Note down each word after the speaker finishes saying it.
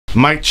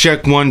Mic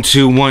check 1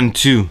 2 1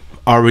 2.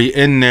 Are we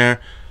in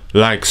there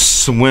like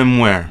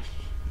swimwear?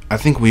 I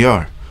think we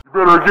are.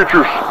 You better get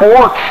your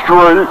sports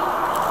straight.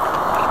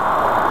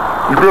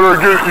 You better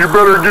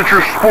get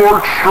your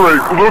sports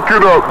straight. Look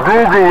it up.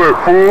 Google it,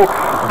 fool.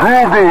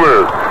 Google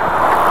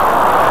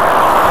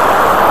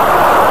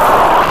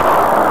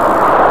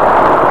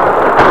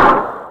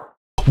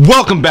it.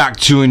 Welcome back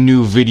to a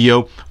new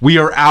video. We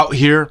are out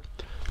here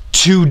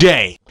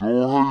today.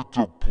 Don't hate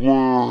the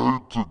player,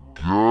 hate the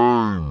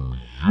game.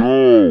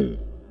 Yo,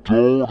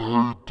 don't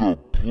hate the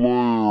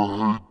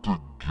player, hate the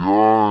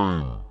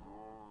game.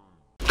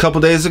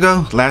 Couple days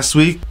ago, last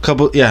week,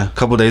 couple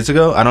days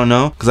ago, I don't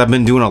know, because I've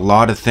been doing a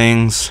lot of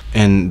things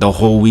in the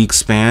whole week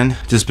span.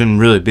 Just been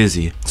really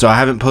busy, so I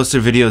haven't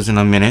posted videos in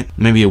a minute,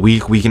 maybe a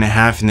week and a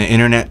half. In the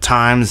internet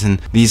times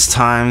and these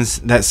times,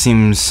 that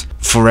seems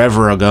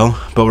forever ago,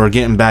 but we're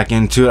getting back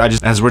into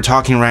it. As we're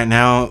talking right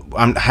now,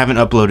 I haven't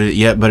uploaded it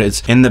yet, but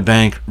it's in the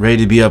bank, ready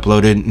to be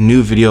uploaded.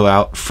 New video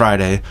out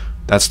Friday.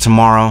 That's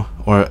tomorrow,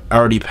 or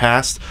already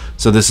passed,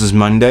 so this is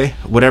Monday.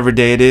 Whatever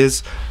day it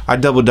is, I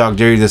double dog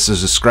dare you to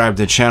subscribe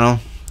to the channel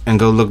and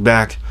go look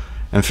back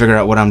and figure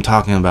out what I'm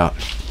talking about,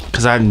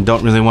 because I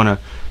don't really want to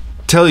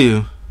tell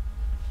you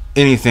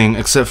anything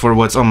except for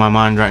what's on my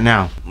mind right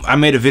now. I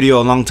made a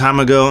video a long time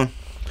ago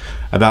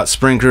about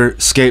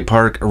Sprinker Skate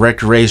Park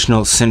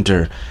Recreational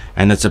Center,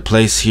 and it's a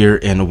place here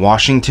in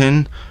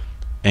Washington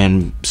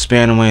and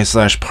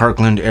Spanaway /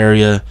 Parkland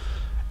area.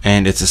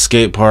 And it's a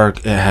skate park.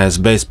 It has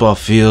baseball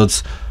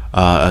fields,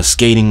 a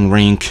skating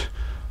rink,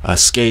 a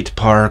skate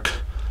park,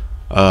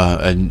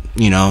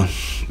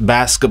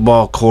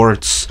 basketball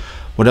courts.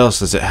 What else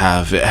does it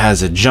have? It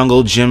has a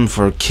jungle gym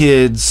for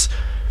kids.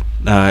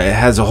 It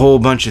has a whole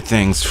bunch of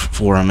things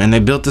for them. And they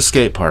built the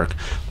skate park.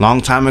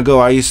 Long time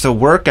ago, I used to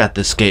work at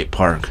the skate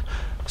park.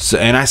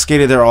 And I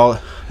skated there I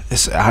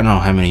don't know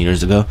how many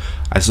years ago.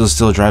 I was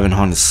still driving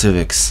Honda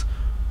Civics.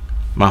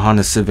 My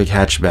Honda Civic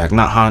hatchback,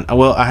 not Honda.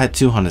 Well, I had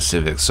two Honda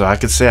Civics, so I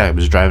could say I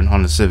was driving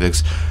Honda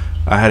Civics.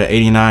 I had an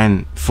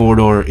 '89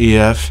 four-door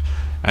EF,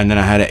 and then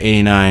I had an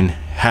 '89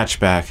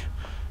 hatchback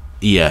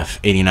EF,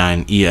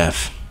 '89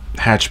 EF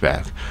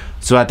hatchback.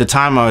 So at the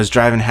time I was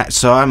driving,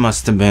 so I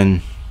must have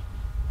been,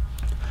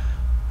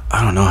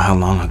 I don't know how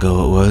long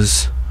ago it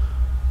was.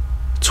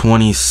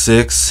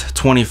 26,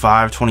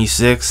 25,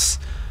 26,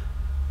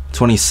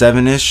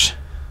 27-ish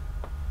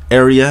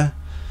area.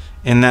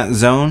 In that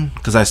zone,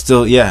 because I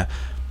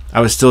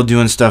was still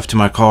doing stuff to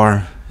my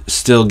car,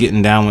 still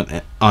getting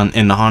down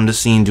in the Honda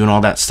scene, doing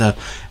all that stuff,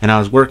 and I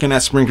was working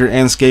at Sprinker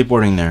and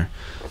skateboarding there.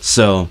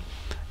 So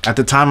at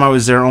the time I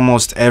was there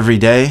almost every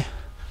day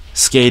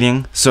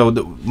skating. So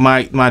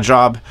my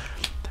job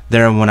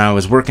there when I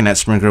was working at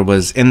Sprinker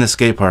was in the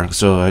skate park.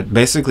 So I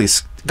basically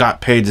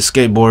got paid to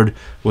skateboard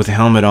with a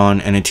helmet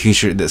on and a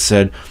t-shirt that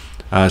said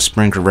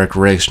Sprinker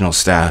Recreational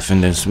Staff,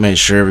 and just made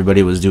sure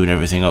everybody was doing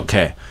everything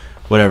okay.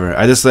 Whatever.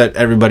 I just let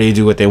everybody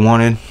do what they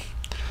wanted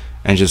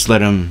and just let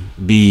them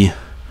be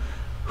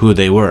who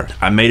they were.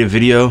 I made a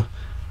video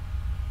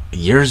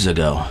years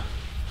ago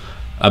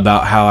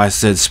about how I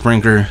said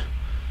Sprinker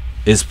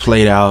is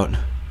played out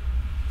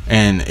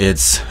and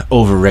it's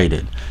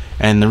overrated.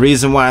 And the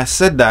reason why I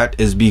said that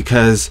is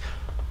because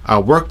I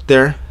worked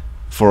there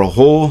for a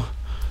whole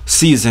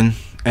season,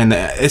 and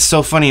it's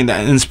so funny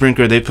that in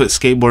Sprinker they put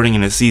skateboarding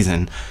in a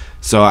season.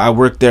 So I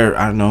worked there,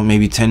 I don't know,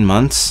 maybe 10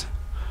 months.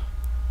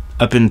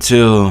 Up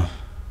until,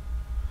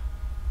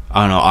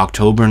 I don't know,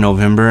 October,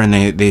 November, and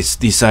they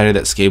decided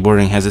that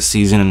skateboarding has a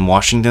season in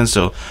Washington,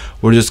 so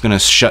we're just gonna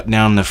shut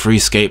down the free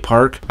skate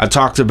park. I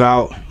talked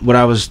about what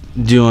I was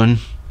doing,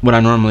 what I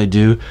normally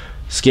do,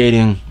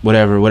 skating,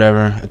 whatever.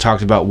 I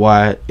talked about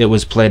why it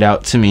was played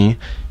out to me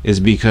is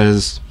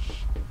because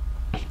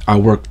I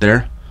worked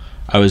there.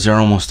 I was there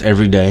almost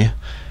every day,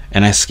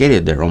 and I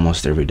skated there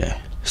almost every day.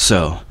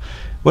 So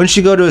once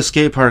you go to a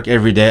skate park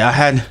every day,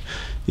 I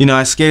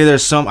skated there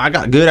I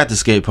got good at the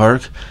skate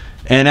park,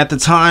 and at the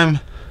time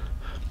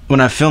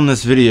when I filmed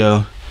this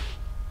video,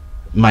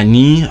 my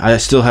knee, I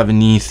still have a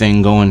knee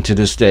thing going to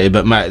this day,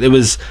 but it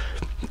was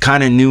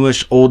kind of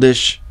newish,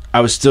 oldish.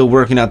 I was still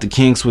working out the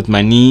kinks with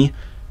my knee.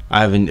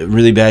 I have a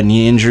really bad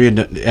knee injury,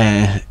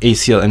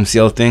 ACL,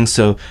 MCL thing,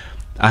 so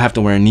I have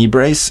to wear a knee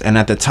brace. And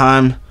at the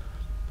time,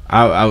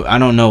 I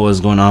don't know what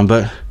was going on,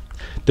 but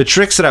the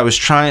tricks that I was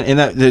trying, and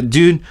the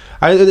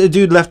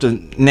dude left a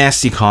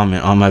nasty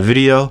comment on my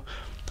video.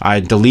 I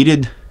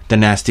deleted the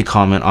nasty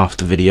comment off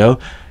the video,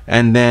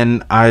 and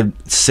then I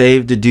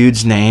saved the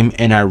dude's name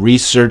and I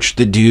researched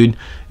the dude.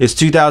 It's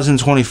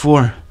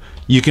 2024.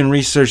 You can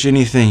research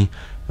anything.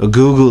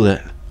 Google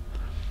it.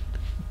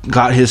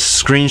 Got his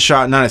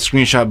screenshot, not a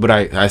screenshot, but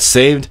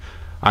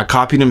I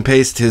copied and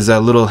pasted his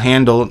little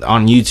handle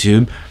on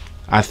YouTube.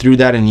 I threw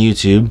that in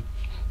YouTube,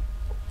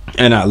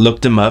 and I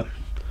looked him up.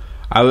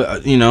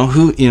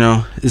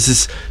 This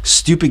is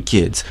stupid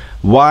kids.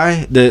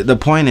 Why? The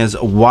point is,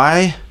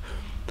 why?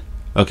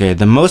 Okay,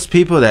 the most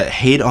people that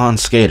hate on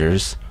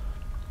skaters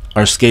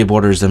are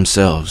skateboarders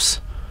themselves.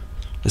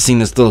 I've seen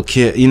this little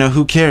kid,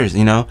 who cares,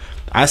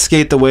 I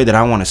skate the way that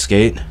I want to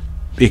skate.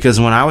 because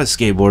when I was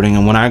skateboarding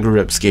and when I grew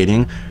up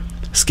skating,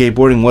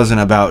 skateboarding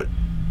wasn't about,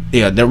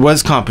 yeah, there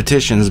was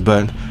competitions,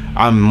 but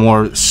I'm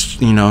more,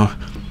 you know,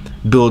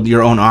 build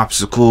your own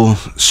obstacle,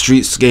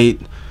 street skate,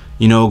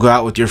 you know, go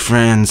out with your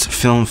friends,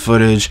 film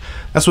footage.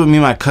 That's what me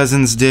and my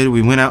cousins did.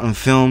 We went out and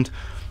filmed,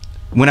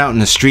 went out in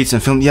the streets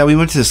and filmed. Yeah, we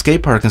went to the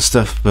skate park and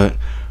stuff, but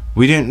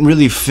we didn't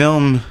really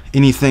film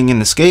anything in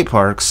the skate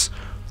parks.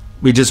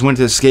 We just went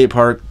to the skate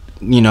park,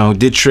 you know,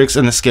 did tricks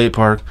in the skate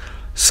park,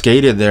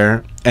 skated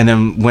there, and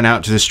then went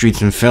out to the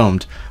streets and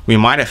filmed. We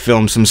might have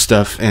filmed some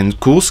stuff in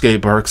cool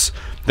skate parks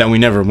that we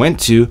never went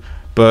to,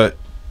 but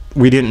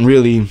we didn't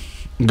really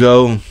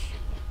go,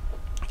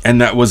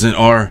 and that wasn't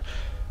our,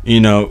 you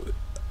know,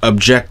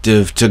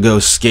 objective to go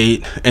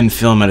skate and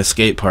film at a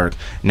skate park.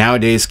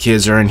 Nowadays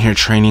kids are in here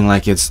training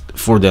like it's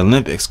for the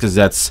Olympics, because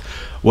that's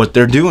what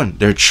they're doing.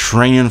 They're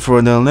training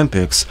for the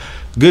Olympics.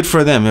 Good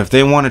for them. If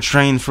they want to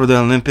train for the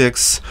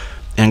Olympics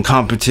and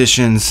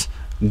competitions,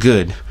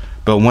 good.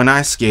 But when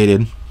I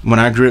skated, when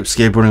I grew up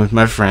skateboarding with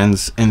my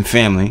friends and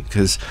family,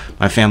 because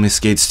my family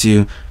skates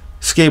too,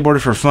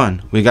 skateboarded for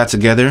fun. We got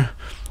together,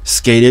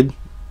 skated,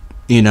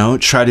 you know,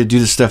 try to do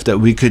the stuff that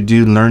we could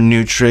do, learn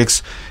new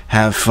tricks,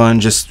 have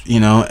fun, just, you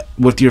know,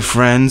 with your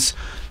friends,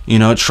 you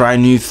know, try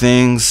new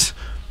things,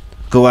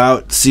 go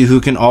out, see who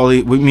can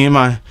ollie. Me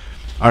and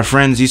our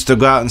friends used to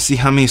go out and see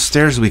how many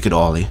stairs we could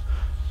ollie.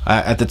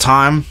 At the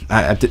time,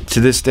 to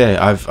this day,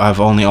 I've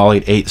only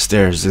ollied 8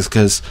 stairs, just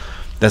because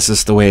that's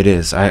just the way it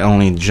is. I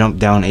only jumped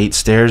down 8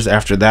 stairs.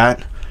 After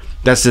that,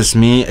 that's just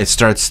me. It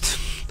starts,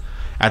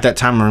 at that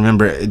time, I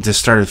remember it just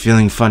started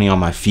feeling funny on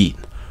my feet.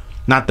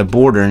 Not the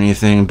board or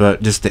anything,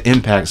 but just the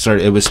impact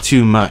started. It was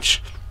too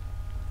much.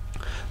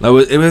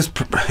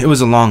 It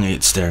was a long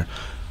 8 stair,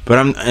 but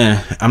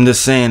I'm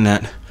just saying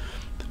that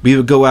we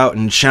would go out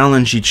and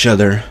challenge each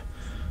other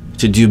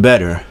to do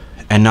better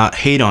and not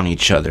hate on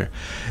each other.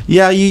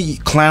 Yeah, you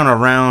clown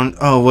around.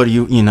 Oh, what do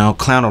you know,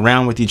 clown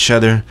around with each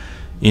other,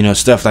 you know,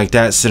 stuff like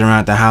that. Sit around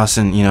at the house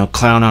and, you know,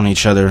 clown on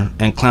each other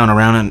and clown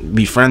around and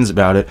be friends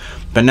about it.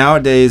 But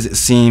nowadays it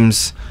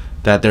seems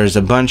that there's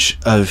a bunch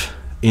of,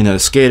 you know,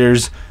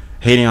 skaters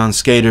hating on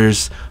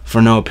skaters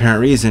for no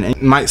apparent reason.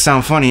 It might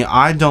sound funny,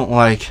 I don't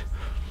like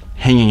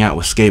hanging out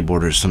with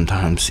skateboarders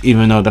sometimes.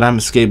 Even though that I'm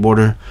a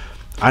skateboarder,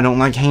 I don't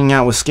like hanging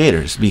out with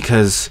skaters,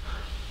 because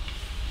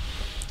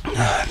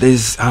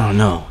there's, I don't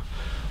know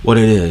what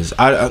it is.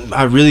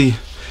 I really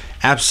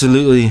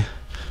absolutely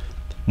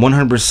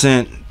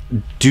 100%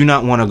 do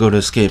not want to go to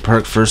a skate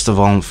park, first of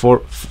all and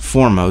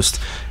foremost.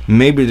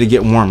 Maybe to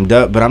get warmed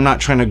up, but I'm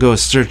not trying to go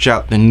search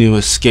out the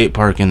newest skate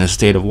park in the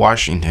state of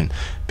Washington,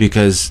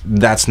 because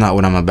that's not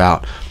what I'm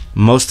about.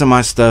 Most of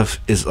my stuff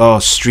is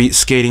all street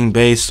skating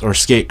based or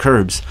skate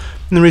curbs.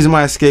 And the reason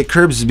why I skate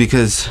curbs is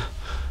because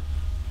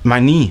my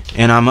knee,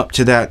 and I'm up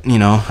to that, you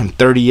know, I'm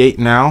 38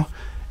 now,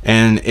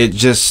 and it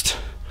just,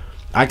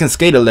 I can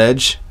skate a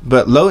ledge,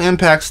 but low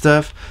impact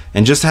stuff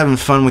and just having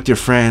fun with your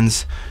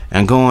friends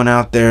and going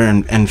out there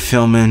and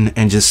filming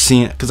and just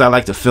seeing, because I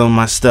like to film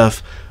my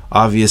stuff.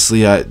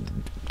 Obviously,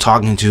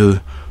 talking to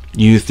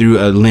you through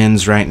a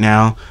lens right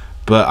now,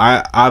 but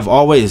I've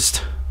always,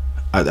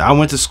 I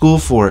went to school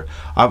for it.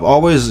 I've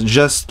always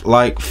just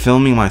liked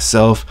filming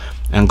myself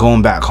and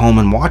going back home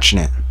and watching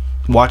it,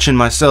 watching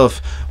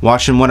myself,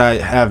 watching what I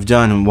have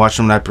done and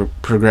watching what I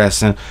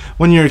progress. And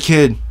when you're a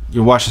kid,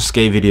 you're watching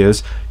skate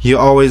videos, you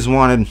always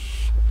wanted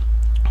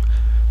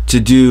to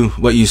do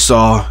what you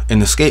saw in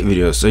the skate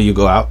videos. So you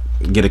go out,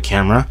 get a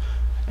camera,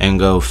 and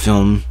go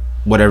film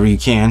whatever you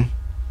can.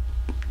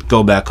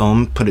 Go back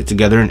home, put it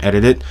together and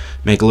edit it,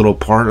 make a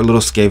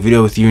little skate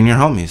video with you and your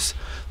homies,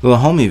 little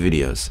homie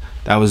videos.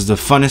 That was the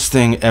funnest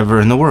thing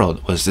ever in the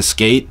world, was to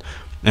skate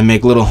and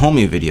make little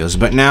homie videos.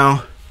 But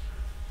now,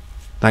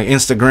 like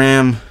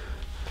Instagram,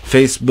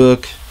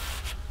 Facebook,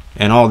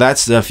 and all that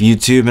stuff,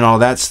 YouTube and all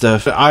that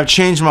stuff, I've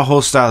changed my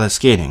whole style of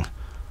skating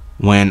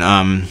when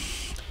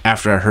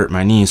after I hurt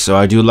my knee. So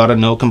I do a lot of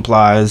no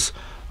complies,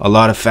 a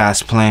lot of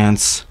fast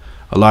plants,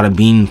 a lot of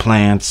bean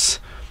plants,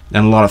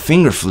 and a lot of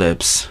finger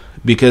flips,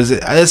 because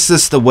it's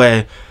just the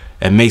way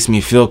it makes me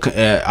feel.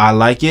 I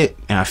like it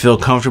and I feel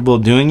comfortable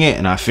doing it,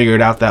 and I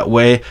figured out that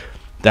way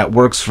that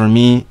works for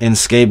me in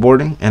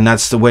skateboarding, and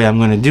that's the way I'm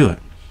going to do it.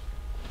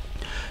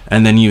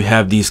 And then you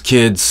have these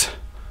kids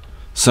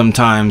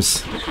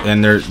sometimes,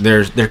 and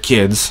they're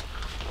kids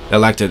that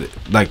like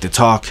to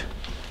talk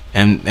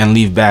and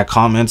leave bad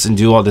comments and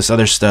do all this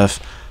other stuff,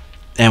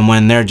 and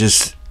when they're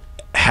just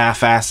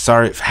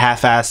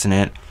half-assing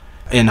it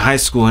in high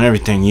school and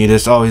everything, you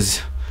just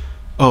always,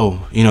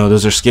 oh, you know,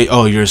 those are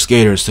oh, you're a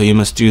skater, so you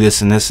must do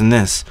this and this and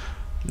this.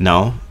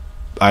 No,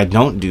 I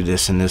don't do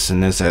this and this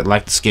and this. I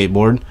like to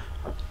skateboard.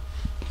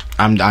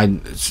 I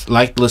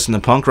like to listen to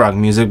punk rock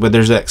music, but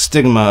there's that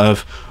stigma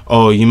of,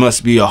 oh, you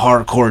must be a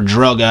hardcore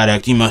drug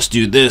addict, you must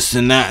do this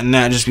and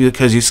that just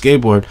because you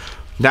skateboard.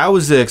 That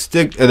was the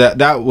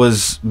that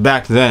was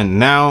back then.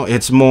 Now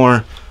it's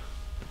more,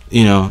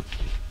 you know,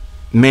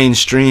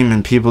 mainstream,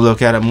 and people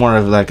look at it more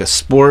of like a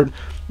sport.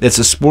 It's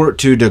a sport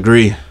to a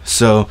degree.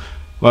 So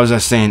what was I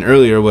saying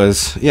earlier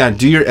was, yeah,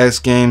 do your X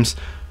Games,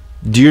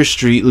 do your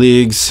street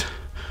leagues,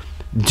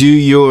 do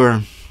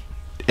your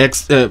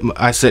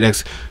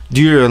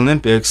do your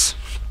Olympics,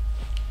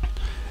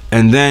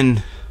 and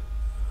then,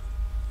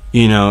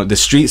 you know, the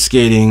street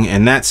skating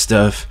and that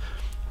stuff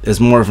is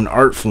more of an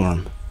art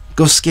form.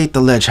 Go skate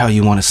the ledge how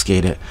you want to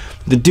skate it.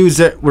 The dudes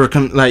that were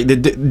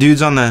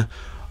dudes on the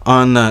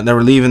that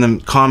were leaving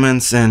them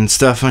comments and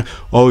stuff like,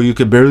 oh, you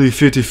could barely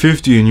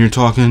 50-50 and you're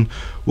talking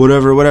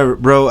whatever,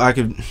 bro.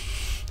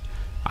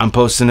 I'm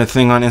posting a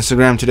thing on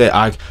Instagram today.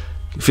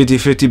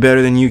 50-50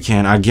 better than you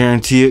can. I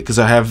guarantee it, because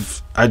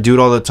I do it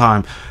all the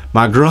time.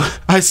 My girl,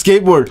 I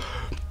skateboard.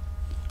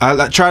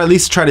 I try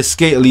to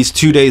skate at least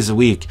 2 days a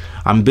week.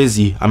 I'm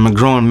busy. I'm a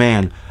grown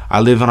man. I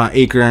live on an 1.5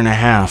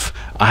 acres.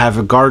 I have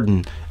a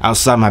garden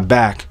outside my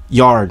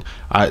backyard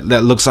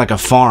that looks like a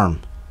farm.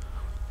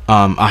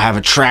 I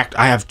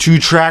have 2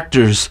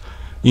 tractors.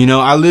 You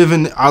know, I live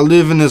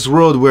in this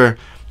world where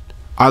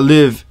I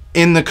live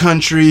in the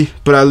country,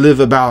 but I live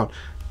about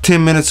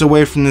 10 minutes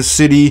away from the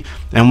city.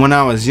 And when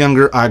I was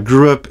younger, I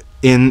grew up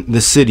in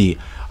the city.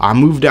 I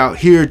moved out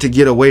here to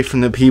get away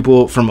from the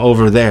people from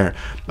over there.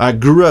 I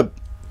grew up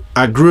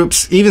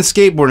even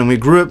skateboarding. We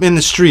grew up in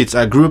the streets.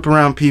 I grew up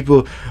around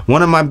people.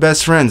 One of my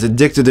best friends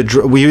addicted to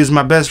drugs. He was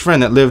my best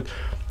friend that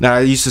I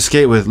used to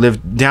skate with,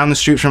 lived down the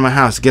street from my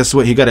house. Guess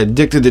what? He got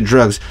addicted to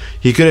drugs.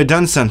 He could have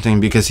done something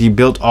because he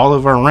built all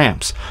of our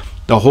ramps.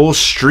 The whole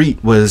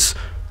street was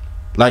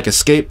like a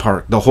skate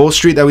park. The whole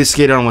street that we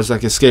skated on was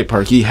like a skate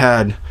park. He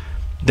had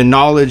the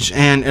knowledge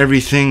and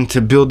everything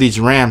to build these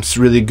ramps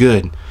really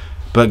good.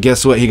 But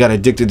guess what? He got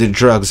addicted to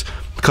drugs.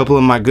 A couple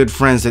of my good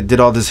friends that did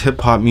all this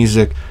hip-hop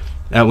music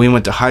that we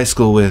went to high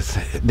school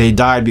with, they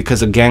died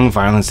because of gang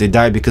violence. They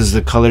died because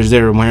of the colors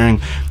they were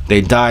wearing.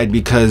 They died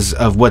because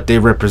of what they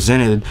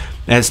represented.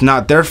 And it's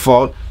not their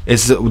fault.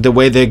 It's the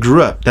way they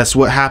grew up. That's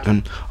what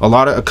happened.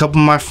 A couple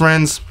of my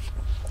friends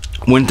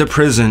went to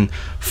prison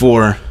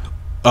for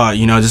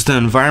you know, just the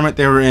environment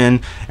they were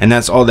in, and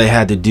that's all they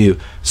had to do.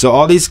 So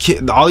all these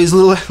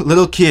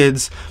little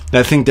kids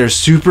that think they're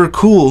super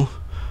cool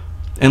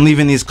and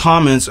leaving these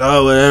comments,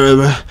 oh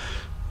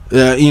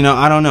whatever, you know,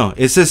 I don't know.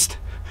 It's just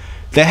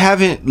they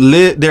haven't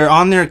they're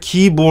on their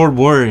keyboard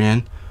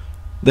worrying.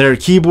 They're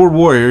keyboard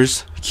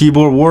warriors.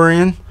 Keyboard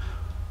worrying.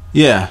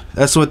 Yeah,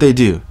 that's what they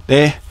do.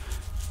 They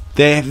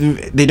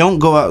don't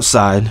go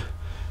outside.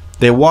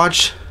 They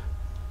watch,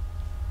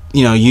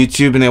 you know,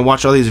 YouTube, and they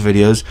watch all these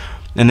videos,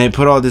 and they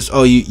put all this,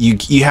 oh,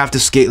 you have to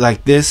skate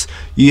like this,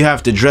 you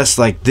have to dress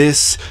like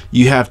this,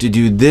 you have to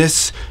do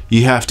this,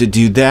 you have to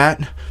do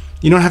that.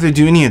 You don't have to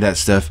do any of that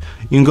stuff.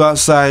 You can go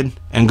outside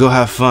and go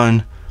have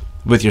fun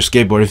with your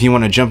skateboard. If you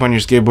want to jump on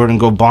your skateboard and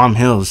go bomb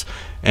hills,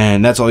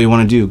 and that's all you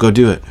want to do, go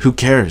do it. Who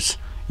cares?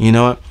 You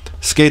know what?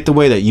 Skate the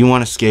way that you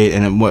want to skate,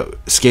 and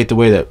skate the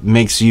way that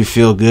makes you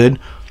feel good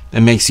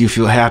and makes you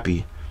feel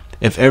happy.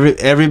 If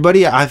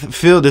everybody, I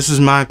feel, this is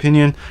my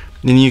opinion,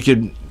 then you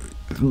could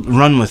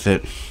run with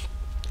it.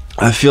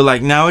 I feel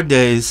like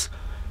nowadays,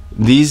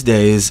 these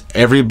days,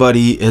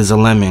 everybody is a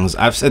lemmings.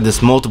 I've said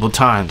this multiple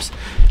times,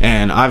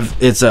 and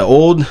it's an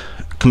old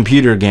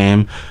computer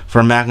game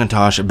for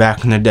Macintosh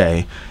back in the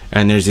day,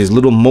 and there's these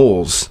little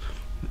moles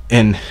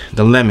in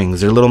the lemmings.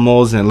 They're little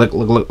moles, and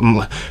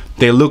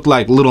they look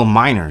like little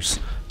miners.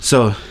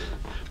 So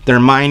they're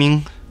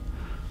mining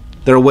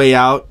their way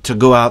out to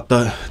go out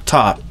the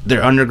top.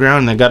 They're underground,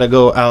 and they gotta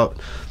go out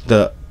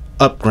the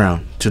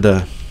upground to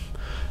the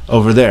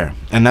over there.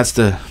 And that's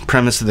the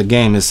premise of the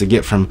game, is to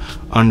get from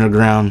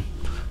underground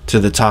to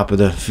the top of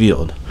the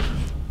field.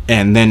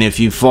 And then if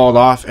you fall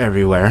off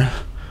everywhere,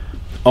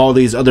 all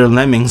these other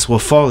lemmings will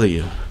follow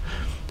you.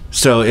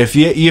 So if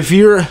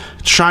you're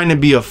trying to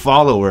be a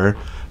follower,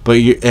 or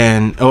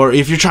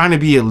if you're trying to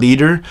be a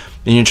leader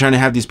and you're trying to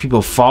have these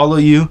people follow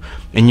you,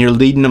 and you're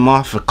leading them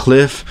off a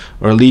cliff,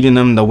 or leading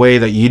them the way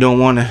that you don't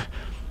want to,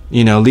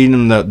 you know,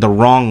 leading them the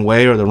wrong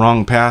way or the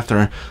wrong path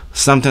or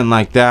something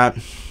like that,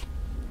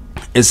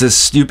 it's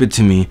just stupid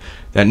to me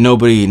that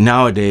nobody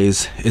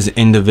nowadays is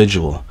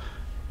individual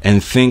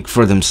and think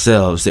for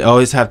themselves. They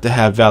always have to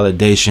have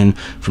validation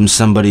from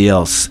somebody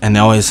else, and they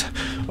always,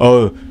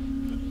 oh,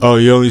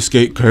 you only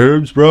skate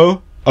curbs,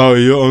 bro? Oh,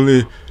 you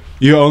only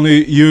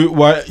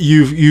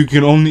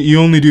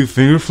do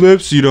finger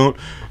flips? You don't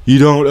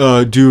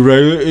do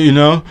regular, you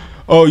know?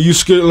 Oh, you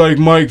skate like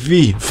Mike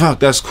V. Fuck,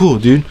 that's cool,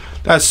 dude.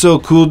 That's so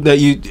cool that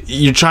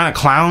you're trying to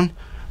clown,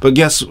 but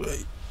guess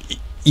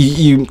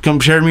you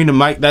compared me to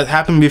Mike. That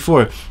happened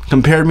before.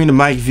 Compared me to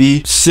Mike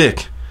V.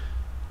 Sick,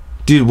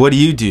 dude. What do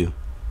you do?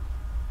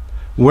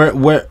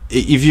 Where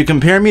if you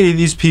compare me to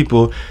these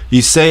people,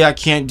 you say I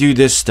can't do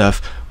this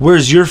stuff.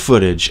 Where's your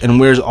footage? And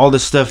where's all the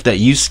stuff that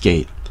you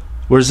skate?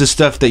 Where's the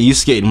stuff that you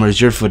skate, and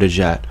where's your footage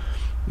at?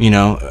 You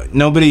know,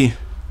 nobody.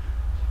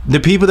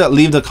 The people that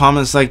leave the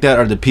comments like that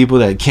are the people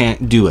that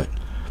can't do it.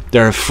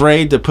 They're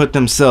afraid to put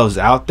themselves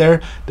out there.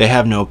 They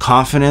have no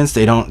confidence.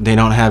 They don't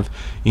have,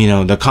 you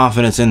know, the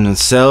confidence in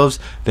themselves.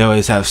 They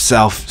always have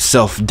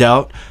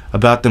self-doubt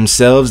about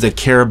themselves. They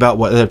care about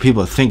what other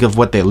people think of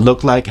what they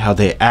look like, how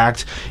they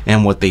act,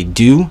 and what they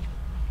do.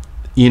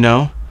 You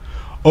know?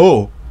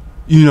 Oh,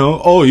 you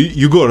know, oh,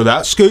 you go to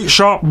that skate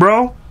shop,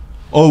 bro?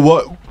 Oh,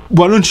 what?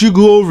 Why don't you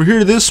go over here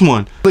to this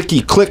one?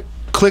 Clicky,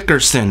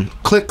 clickerson,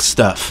 click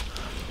stuff.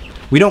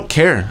 We don't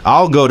care.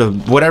 I'll go to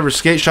whatever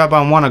skate shop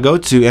I want to go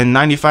to, and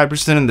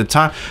 95% of the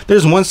time,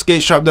 there's one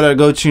skate shop that I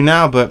go to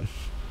now, but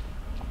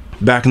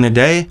back in the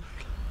day,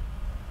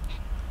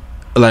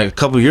 like a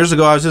couple years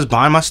ago, I was just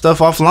buying my stuff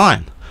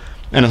offline.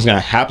 And it's gonna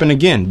happen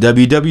again.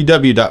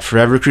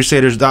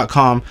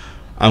 www.forevercrusaders.com.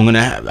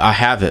 I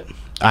have it.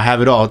 I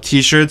have it all.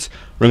 T-shirts.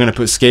 We're gonna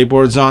put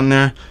skateboards on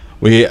there.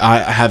 I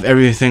have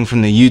everything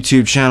from the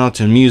YouTube channel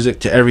to music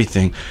to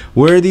everything.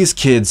 Where are these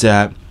kids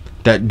at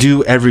that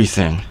do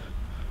everything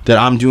that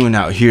I'm doing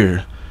out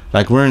here?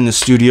 Like, we're in the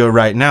studio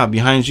right now.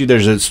 Behind you,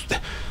 there's a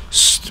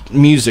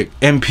music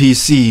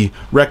MPC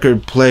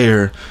record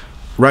player.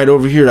 Right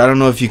over here, I don't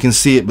know if you can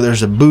see it, but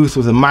there's a booth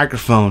with a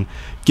microphone.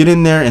 Get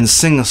in there and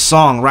sing a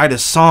song, write a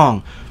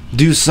song,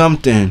 do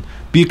something,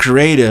 be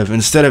creative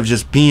instead of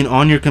just being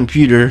on your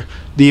computer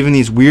leaving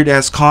these weird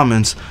ass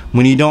comments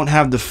when you don't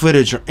have the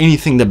footage or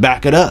anything to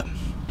back it up.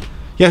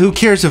 Yeah, who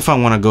cares if I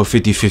want to go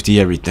 50-50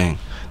 everything?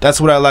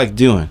 That's what I like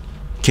doing.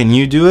 Can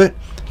you do it?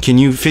 Can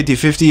you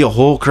 50-50 a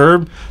whole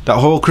curb? That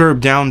whole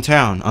curb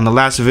downtown on the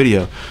last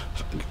video,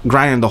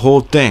 grinding the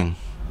whole thing.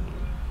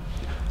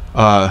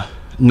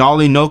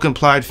 Nollie, no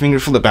complied, finger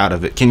flip out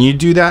of it. Can you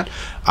do that?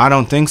 I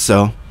don't think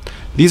so.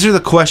 These are the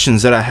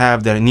questions that I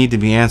have that need to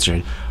be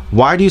answered.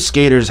 Why do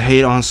skaters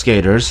hate on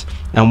skaters?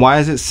 And why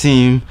does it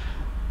seem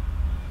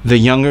the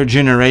younger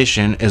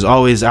generation is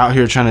always out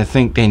here trying to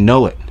think they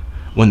know it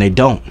when they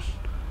don't?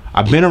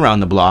 I've been around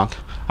the block.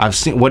 I've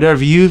seen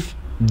whatever you've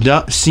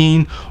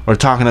seen or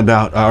talking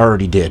about. I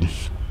already did.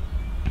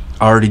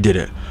 I already did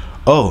it.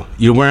 Oh,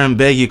 you're wearing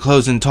baggy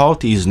clothes and tall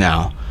tees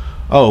now.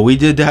 Oh, we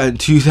did that in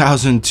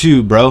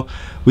 2002, bro.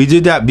 We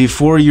did that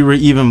before you were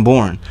even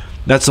born.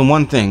 That's the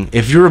one thing.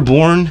 If you were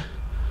born,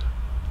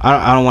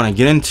 I don't want to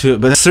get into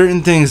it, but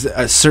certain things,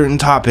 certain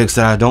topics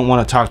that I don't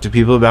want to talk to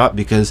people about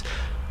because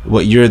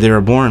what year they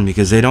were born,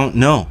 because they don't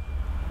know.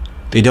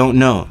 They don't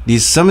know.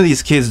 Some of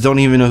these kids don't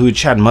even know who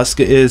Chad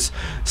Muska is.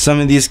 Some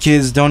of these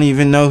kids don't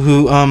even know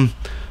who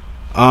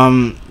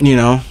you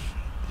know,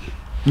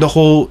 the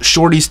whole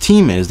Shorty's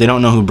team is. They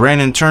don't know who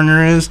Brandon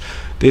Turner is.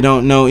 They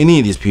don't know any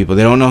of these people.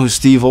 They don't know who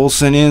Steve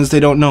Olson is. They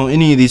don't know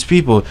any of these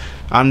people.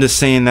 I'm just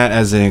saying that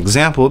as an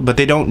example, but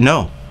they don't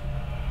know.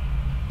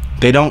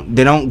 They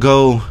don't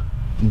go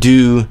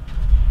look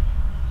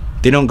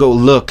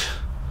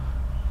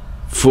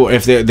for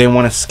if they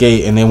want to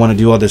skate and they want to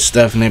do all this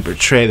stuff and they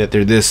portray that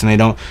they're this, and they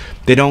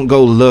don't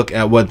go look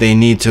at what they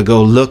need to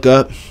go look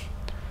up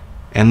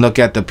and look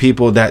at the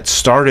people that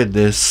started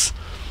this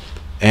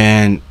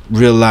and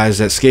realize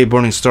that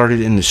skateboarding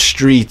started in the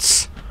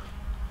streets.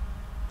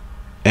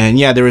 And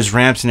yeah, there was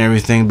ramps and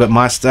everything, but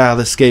my style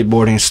of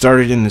skateboarding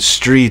started in the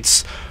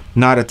streets,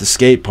 not at the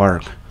skate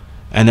park.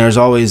 And there's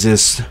always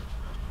this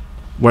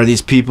where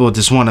these people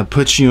just want to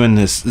put you in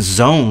this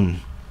zone,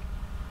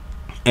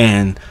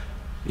 and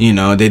you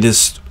know, they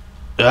just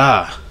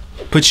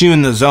put you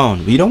in the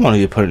zone. We don't want to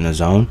get put in a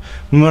zone.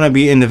 We want to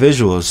be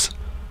individuals.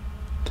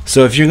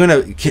 So if you're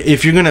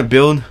gonna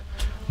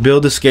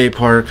build a skate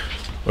park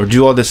or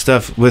do all this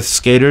stuff with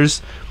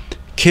skaters,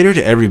 cater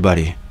to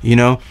everybody. You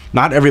know,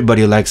 not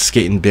everybody likes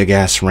skating big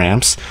ass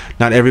ramps.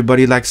 Not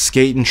everybody likes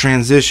skating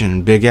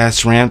transition. Big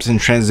ass ramps and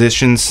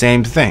transition,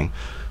 same thing.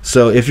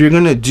 So if you're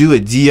gonna do a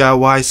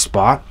DIY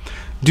spot,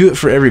 do it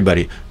for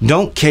everybody.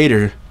 Don't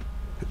cater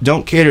to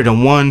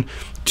 1,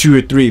 2,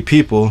 or 3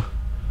 people.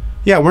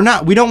 Yeah,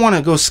 we don't want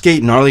to go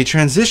skate gnarly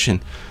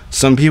transition.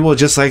 Some people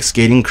just like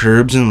skating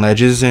curbs and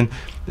ledges and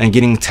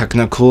getting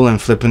technical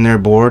and flipping their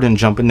board and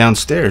jumping down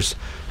stairs.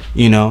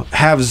 You know,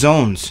 have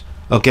zones.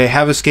 Okay,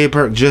 have a skate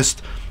park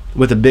just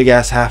with a big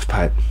ass half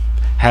pipe.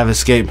 Have a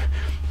skate.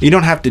 You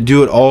don't have to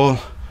do it all.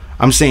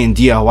 I'm saying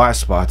DIY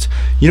spots.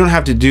 You don't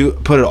have to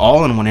put it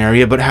all in one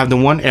area, but have the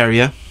one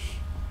area,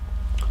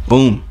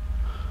 boom,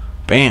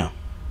 bam,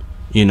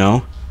 you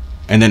know,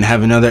 and then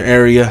have another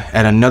area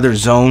at another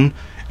zone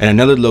at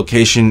another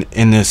location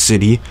in the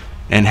city,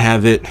 and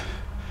have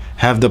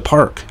the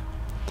park,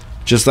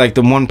 just like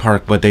the one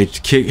park, but they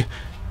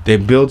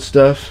build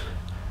stuff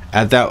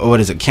at that, what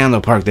is it,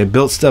 Candler Park. They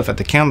built stuff at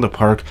the Candler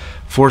Park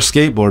for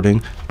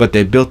skateboarding, but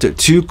they built it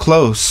too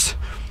close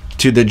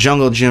to the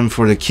jungle gym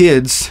for the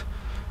kids,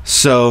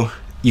 so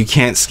you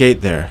can't skate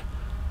there.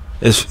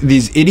 It's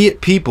these idiot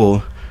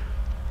people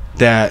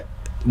that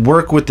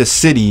work with the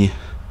city,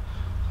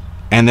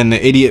 and then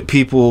the idiot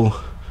people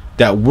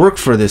that work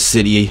for the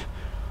city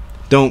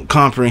don't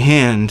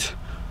comprehend,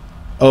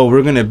 oh,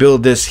 we're gonna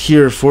build this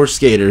here for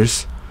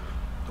skaters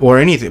or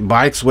anything,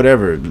 bikes,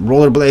 whatever,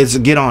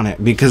 rollerblades, get on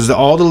it, because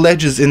all the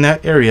ledges in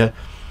that area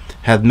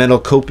have metal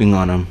coping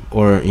on them,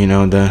 or you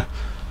know,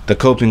 the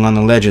coping on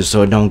the ledges,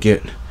 so it don't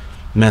get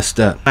messed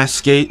up. I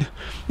skate,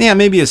 yeah,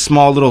 maybe a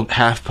small little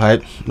half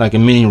pipe, like a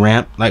mini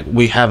ramp like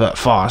we have at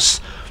Foss.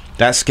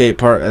 That skate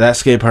park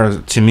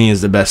to me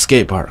is the best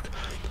skate park.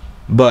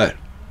 But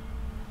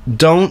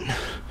don't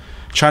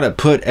try to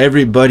put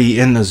everybody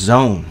in the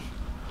zone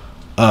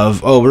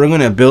of, oh, we're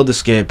gonna build a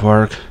skate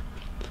park,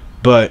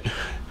 but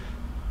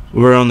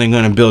we're only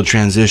going to build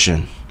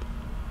transition.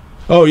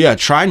 Oh yeah,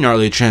 try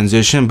gnarly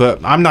transition,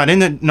 but I'm not in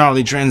the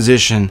gnarly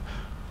transition.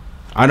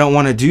 I don't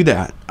want to do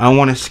that. I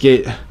want to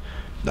skate.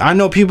 I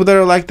know people that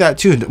are like that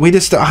too. We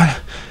just, I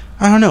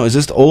don't know, it's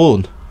just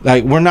old.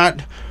 Like, we're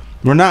not,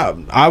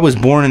 I was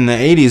born in the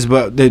 80s,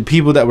 but the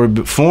people that were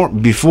before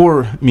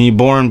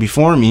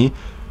me,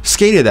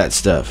 skated that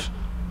stuff.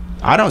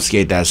 I don't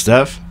skate that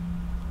stuff.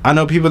 I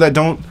know people that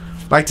don't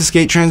like to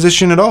skate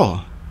transition at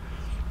all.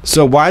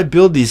 So why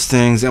build these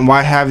things, and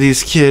why have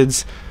these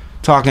kids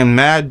talking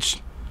mad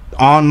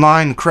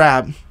online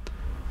crap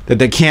that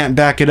they can't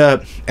back it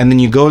up, and then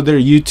you go to their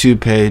YouTube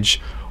page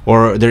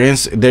or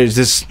there's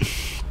this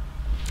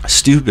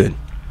stupid.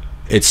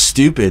 It's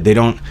stupid. They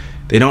don't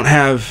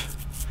have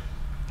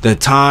the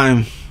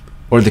time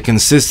or the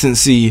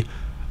consistency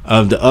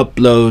of the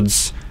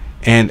uploads,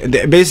 and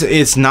basically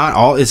it's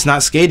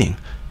not skating.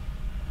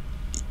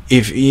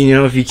 If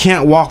you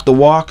can't walk the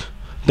walk,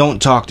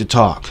 don't talk the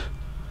talk.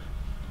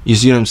 You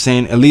see what I'm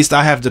saying? At least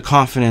I have the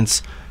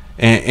confidence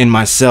in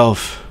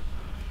myself.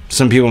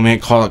 Some people may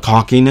call it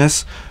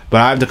cockiness,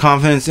 but I have the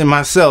confidence in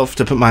myself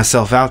to put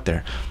myself out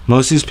there.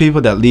 Most of these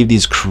people that leave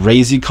these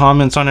crazy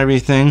comments on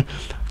everything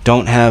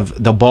don't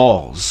have the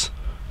balls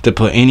to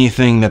put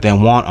anything that they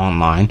want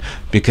online,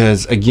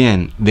 because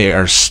again, they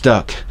are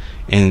stuck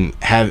in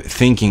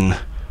thinking,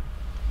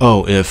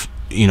 oh, if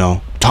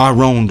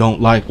Tyrone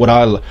don't like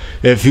what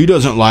if he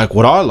doesn't like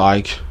what I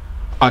like,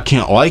 I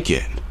can't like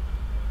it.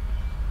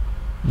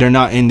 They're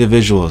not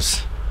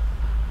individuals.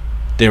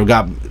 They're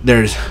not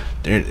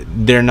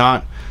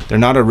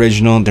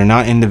original. They're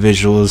not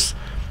individuals.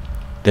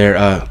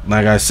 They're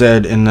like I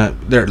said,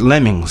 they're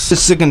lemmings.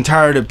 Just sick and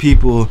tired of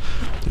people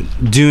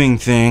doing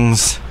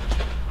things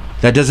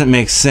that doesn't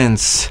make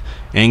sense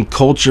and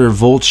culture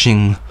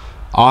vulturing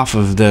off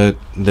of the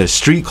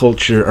street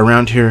culture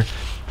around here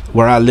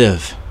where I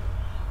live,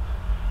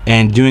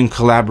 and doing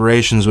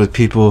collaborations with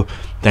people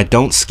that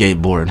don't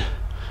skateboard.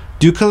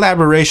 Do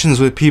collaborations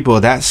with people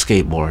that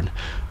skateboard.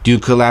 Do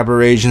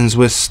collaborations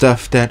with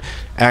stuff that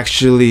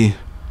actually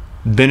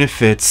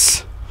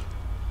benefits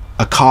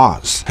a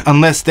cause,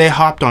 unless they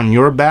hopped on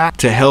your back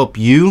to help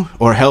you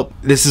or help.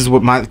 This is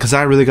what because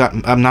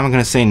I'm not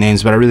gonna say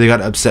names, but I really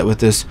got upset with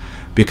this,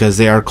 because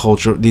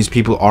these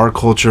people are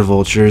culture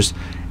vultures,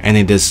 and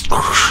they just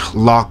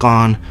lock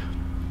on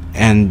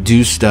and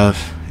do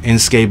stuff in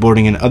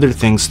skateboarding and other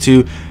things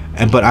too,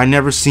 but I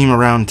never see them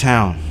around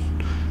town.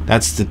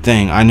 That's the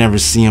thing, I never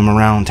see them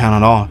around town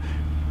at all.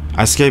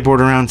 I skateboard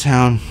around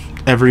town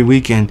every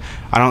weekend.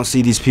 I don't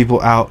see these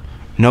people out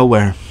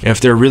nowhere.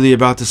 If they're really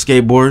about the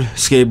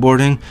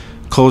skateboarding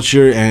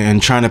culture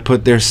and trying to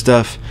put their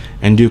stuff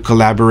and do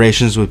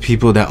collaborations with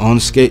people that own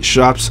skate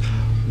shops,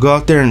 go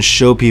out there and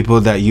show people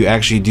that you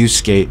actually do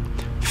skate.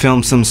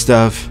 Film some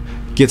stuff,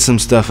 get some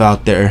stuff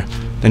out there.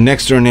 The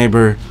next door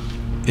neighbor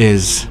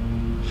is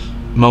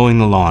mowing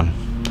the lawn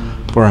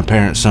for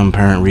some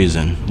apparent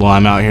reason while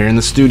I'm out here in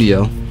the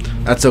studio.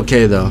 That's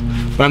okay though.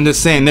 But I'm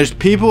just saying, there's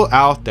people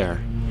out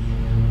there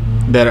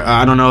that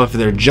I don't know if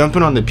they're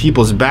jumping on the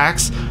people's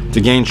backs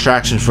to gain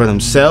traction for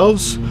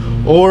themselves,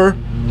 or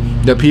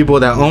the people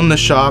that own the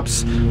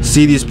shops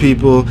see these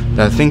people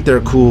that think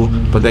they're cool,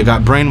 but they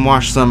got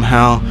brainwashed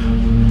somehow,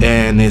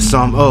 and they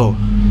saw them, oh,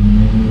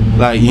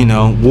 like,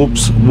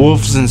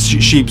 wolves in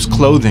sheep's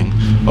clothing.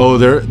 Oh,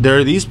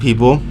 they're these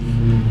people,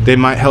 they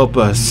might help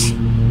us.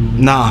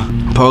 Nah,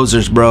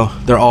 posers, bro.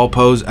 They're all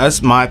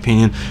that's my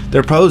opinion.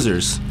 They're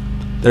posers.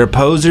 They're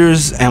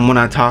posers, and when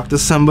I talk to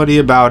somebody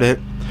about it,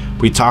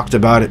 we talked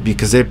about it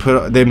because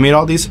they made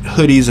all these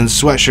hoodies and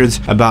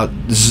sweatshirts about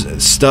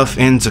stuff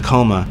in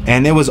Tacoma,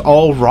 and it was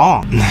all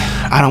wrong.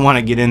 I don't want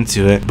to get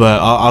into it, but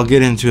I'll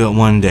get into it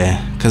one day,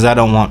 because I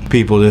don't want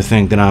people to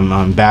think that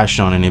I'm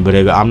bashing on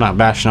anybody. But I'm not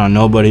bashing on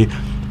nobody.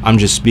 I'm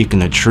just speaking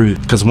the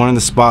truth. Because one of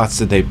the spots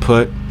that they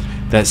put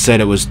that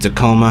said it was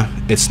Tacoma,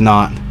 it's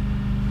not.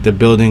 The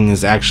building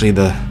is actually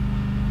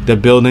the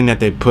building that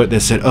they put that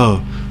said,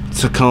 oh,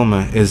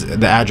 Tacoma, is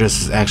the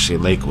address is actually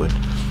Lakewood.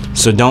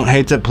 So don't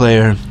hate the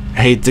player,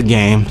 hate the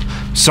game.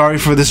 Sorry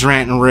for this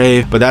rant and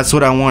rave, but that's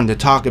what I wanted to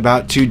talk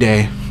about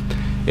today.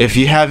 If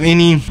you have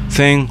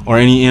anything or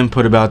any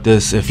input about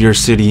this, if your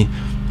city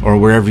or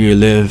wherever you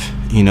live,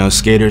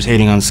 skaters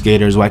hating on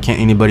skaters, why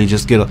can't anybody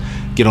just get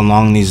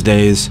along these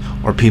days?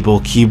 Or people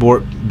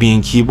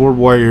being keyboard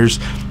warriors,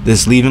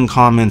 just leaving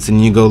comments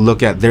and you go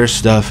look at their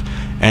stuff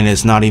and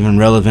it's not even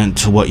relevant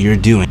to what you're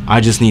doing.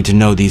 I just need to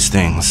know these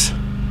things.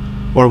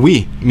 Or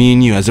me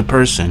and you as a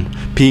person,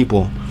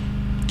 people,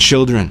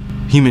 children,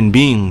 human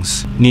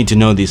beings need to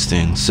know these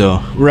things.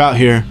 So we're out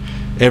here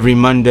every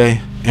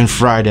Monday and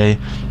Friday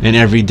and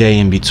every day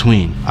in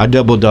between. I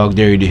double dog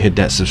dare you to hit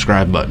that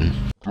subscribe button.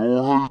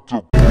 Don't hate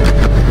the